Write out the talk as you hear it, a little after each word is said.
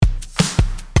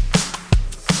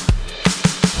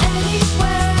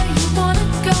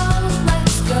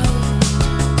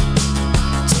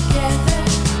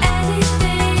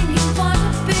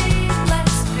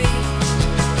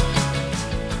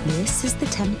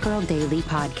Girl Daily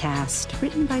podcast,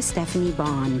 written by Stephanie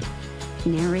Bond,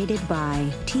 narrated by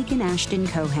Tegan Ashton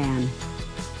Cohan,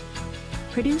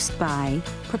 produced by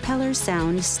Propeller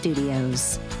Sound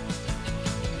Studios.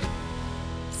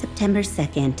 September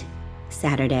 2nd,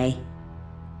 Saturday.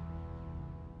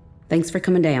 Thanks for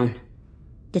coming down,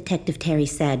 Detective Terry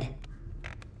said.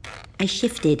 I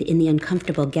shifted in the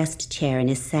uncomfortable guest chair in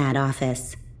his sad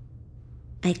office.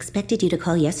 I expected you to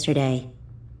call yesterday.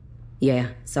 Yeah,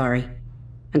 sorry.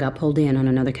 I got pulled in on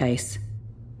another case.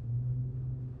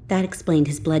 That explained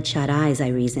his bloodshot eyes, I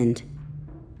reasoned.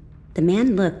 The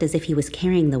man looked as if he was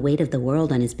carrying the weight of the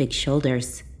world on his big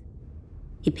shoulders.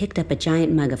 He picked up a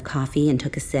giant mug of coffee and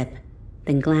took a sip,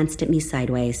 then glanced at me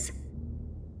sideways.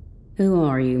 Who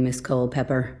are you, Miss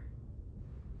Culpepper?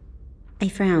 I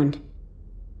frowned.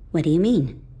 What do you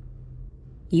mean?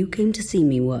 You came to see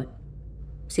me, what?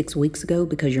 6 weeks ago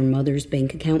because your mother's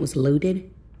bank account was looted?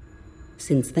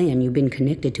 Since then, you've been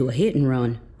connected to a hit and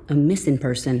run, a missing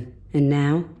person, and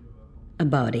now, a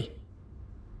body.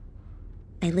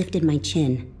 I lifted my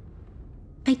chin.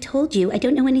 I told you I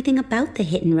don't know anything about the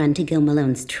hit and run to Gil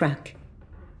Malone's truck.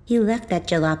 He left that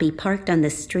jalopy parked on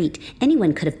the street.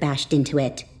 Anyone could have bashed into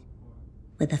it.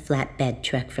 With a flatbed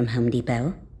truck from Home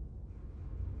Depot.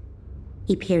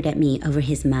 He peered at me over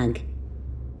his mug.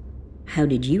 How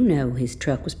did you know his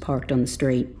truck was parked on the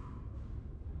street?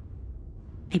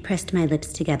 I pressed my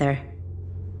lips together.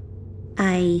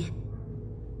 I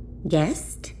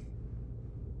guessed?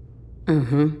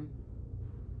 Uh-huh.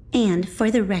 And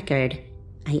for the record,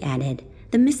 I added,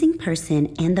 the missing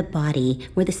person and the body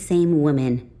were the same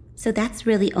woman, so that's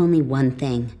really only one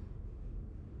thing.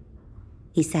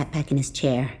 He sat back in his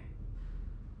chair.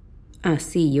 I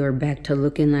see you're back to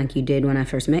looking like you did when I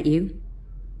first met you.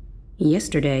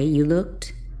 Yesterday, you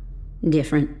looked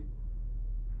different.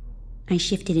 I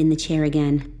shifted in the chair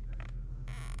again.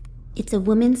 It's a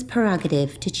woman's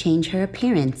prerogative to change her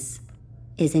appearance,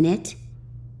 isn't it?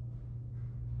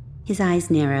 His eyes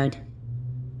narrowed.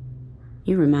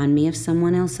 You remind me of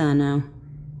someone else I know.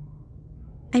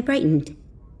 I brightened.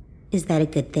 Is that a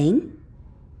good thing?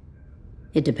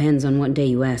 It depends on what day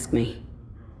you ask me,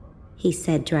 he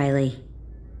said dryly.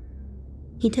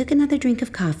 He took another drink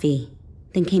of coffee,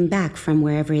 then came back from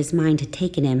wherever his mind had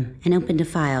taken him and opened a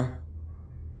file.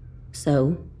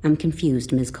 So, I'm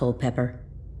confused, Ms. Culpepper.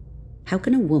 How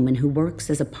can a woman who works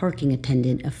as a parking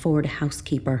attendant afford a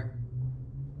housekeeper?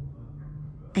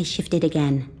 I shifted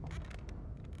again.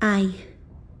 I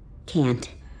can't.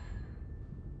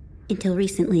 Until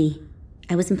recently,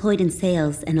 I was employed in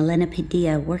sales and Elena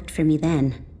Padilla worked for me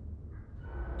then.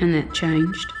 And that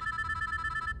changed?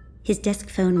 His desk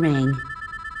phone rang.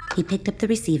 He picked up the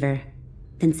receiver,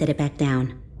 then set it back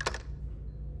down.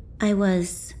 I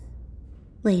was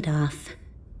laid off.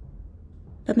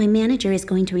 But my manager is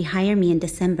going to rehire me in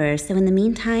December, so in the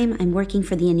meantime, I'm working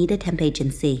for the Anita Temp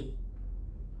Agency.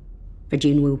 For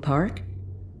Junwoo Park?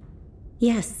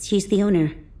 Yes, she's the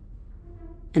owner.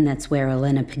 And that's where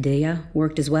Elena Padilla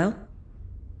worked as well?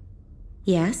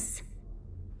 Yes.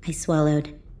 I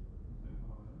swallowed.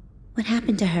 What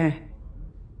happened to her?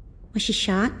 Was she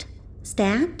shot?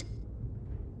 Stabbed?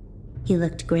 He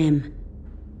looked grim.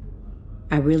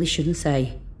 I really shouldn't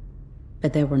say,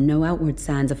 but there were no outward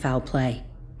signs of foul play.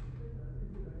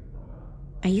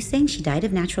 Are you saying she died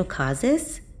of natural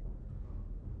causes?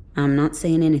 I'm not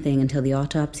saying anything until the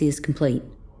autopsy is complete.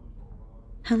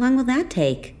 How long will that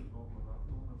take?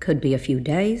 Could be a few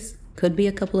days, could be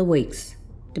a couple of weeks,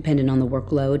 depending on the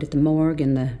workload at the morgue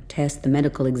and the test the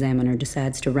medical examiner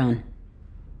decides to run.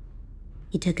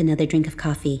 He took another drink of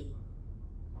coffee.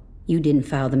 You didn't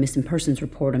file the missing persons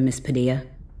report on Miss Padilla.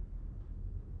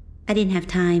 I didn't have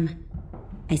time,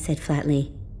 I said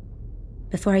flatly.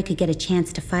 Before I could get a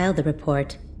chance to file the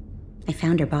report, I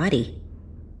found her body.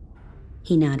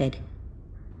 He nodded.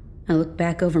 I looked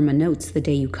back over my notes the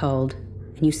day you called,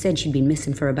 and you said she'd been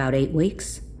missing for about 8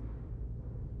 weeks.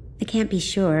 I can't be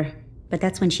sure, but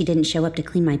that's when she didn't show up to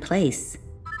clean my place.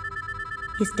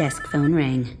 His desk phone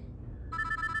rang.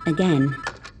 Again,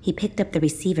 he picked up the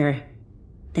receiver,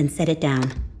 then set it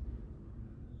down.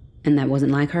 And that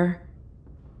wasn't like her?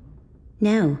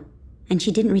 No, and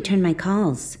she didn't return my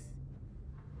calls.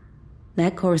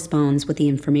 That corresponds with the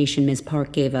information Ms.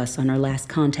 Park gave us on her last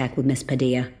contact with Miss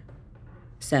Padilla.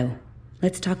 So,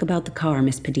 let's talk about the car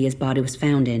Miss Padilla's body was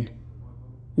found in.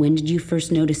 When did you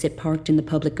first notice it parked in the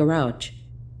public garage?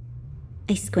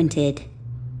 I squinted.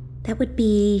 That would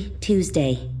be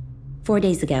Tuesday, 4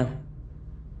 days ago.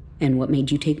 And what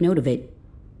made you take note of it?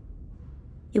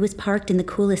 It was parked in the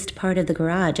coolest part of the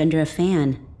garage under a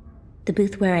fan. The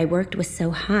booth where I worked was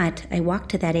so hot, I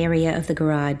walked to that area of the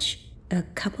garage a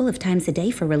couple of times a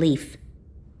day for relief.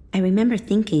 I remember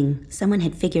thinking someone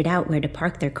had figured out where to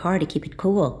park their car to keep it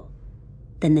cool.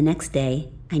 Then the next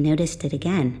day, I noticed it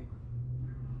again.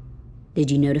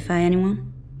 Did you notify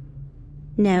anyone?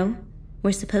 No.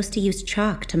 We're supposed to use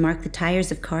chalk to mark the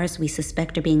tires of cars we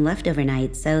suspect are being left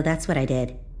overnight, so that's what I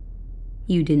did.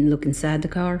 You didn't look inside the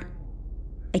car?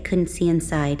 I couldn't see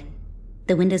inside.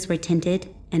 The windows were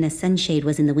tinted, and a sunshade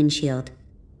was in the windshield.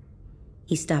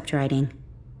 He stopped writing.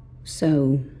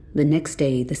 So, the next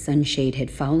day the sunshade had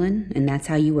fallen, and that's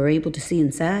how you were able to see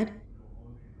inside?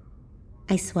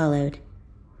 I swallowed.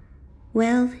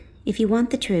 Well, if you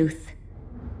want the truth.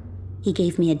 He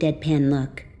gave me a deadpan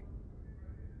look.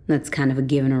 That's kind of a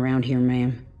given around here,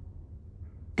 ma'am.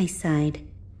 I sighed.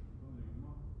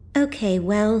 Okay,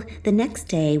 well, the next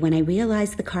day, when I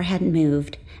realized the car hadn't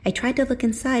moved, I tried to look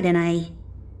inside and I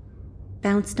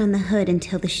bounced on the hood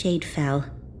until the shade fell.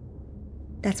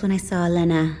 That's when I saw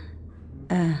Elena.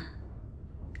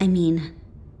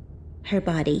 Her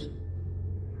body.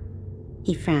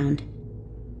 He frowned.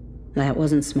 That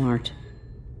wasn't smart.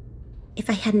 If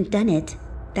I hadn't done it,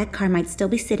 that car might still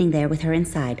be sitting there with her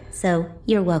inside, so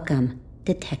you're welcome,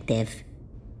 detective.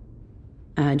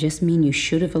 I just mean you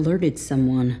should have alerted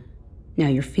someone. Now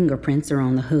your fingerprints are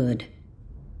on the hood.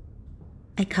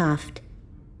 I coughed.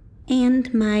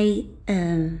 And my,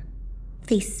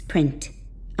 face print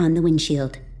on the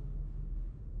windshield.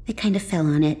 I kind of fell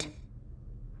on it.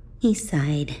 He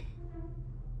sighed.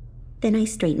 Then I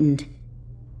straightened.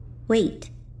 Wait,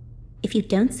 if you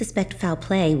don't suspect foul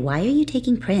play, why are you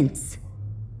taking prints?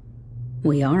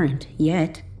 We aren't,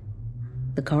 yet.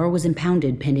 The car was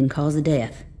impounded pending cause of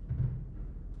death.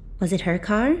 Was it her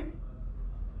car?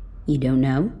 You don't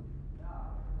know?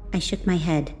 I shook my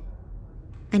head.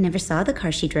 I never saw the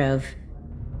car she drove.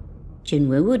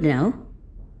 Jinwoo would know.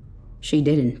 She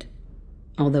didn't,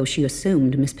 although she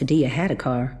assumed Miss Padilla had a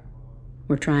car.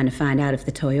 We're trying to find out if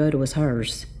the Toyota was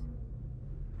hers.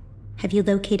 Have you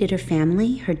located her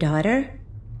family, her daughter?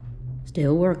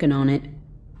 Still working on it.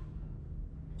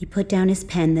 He put down his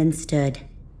pen, then stood.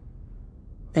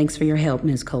 Thanks for your help,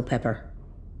 Ms. Culpepper.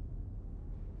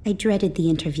 I dreaded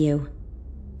the interview,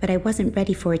 but I wasn't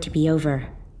ready for it to be over.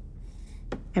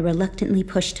 I reluctantly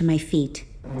pushed to my feet.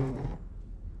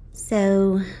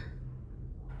 So,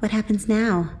 what happens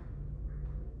now?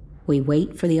 We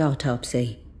wait for the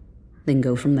autopsy, then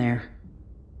go from there.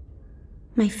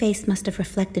 My face must have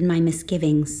reflected my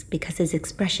misgivings because his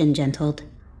expression gentled.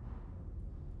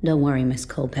 Don't worry, Miss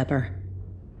Culpepper.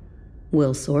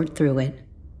 We'll sort through it.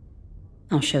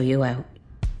 I'll show you out.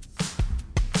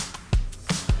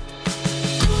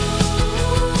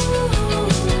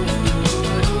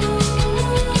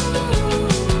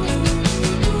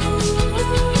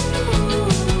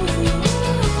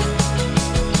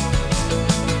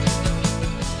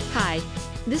 Hi,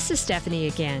 this is Stephanie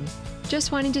again.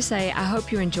 Just wanting to say I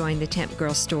hope you're enjoying the Temp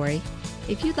Girl story.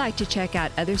 If you'd like to check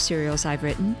out other serials I've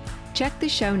written, check the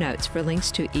show notes for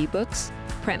links to ebooks,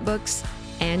 print books,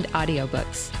 and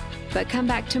audiobooks. But come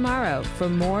back tomorrow for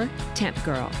more Temp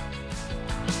Girl.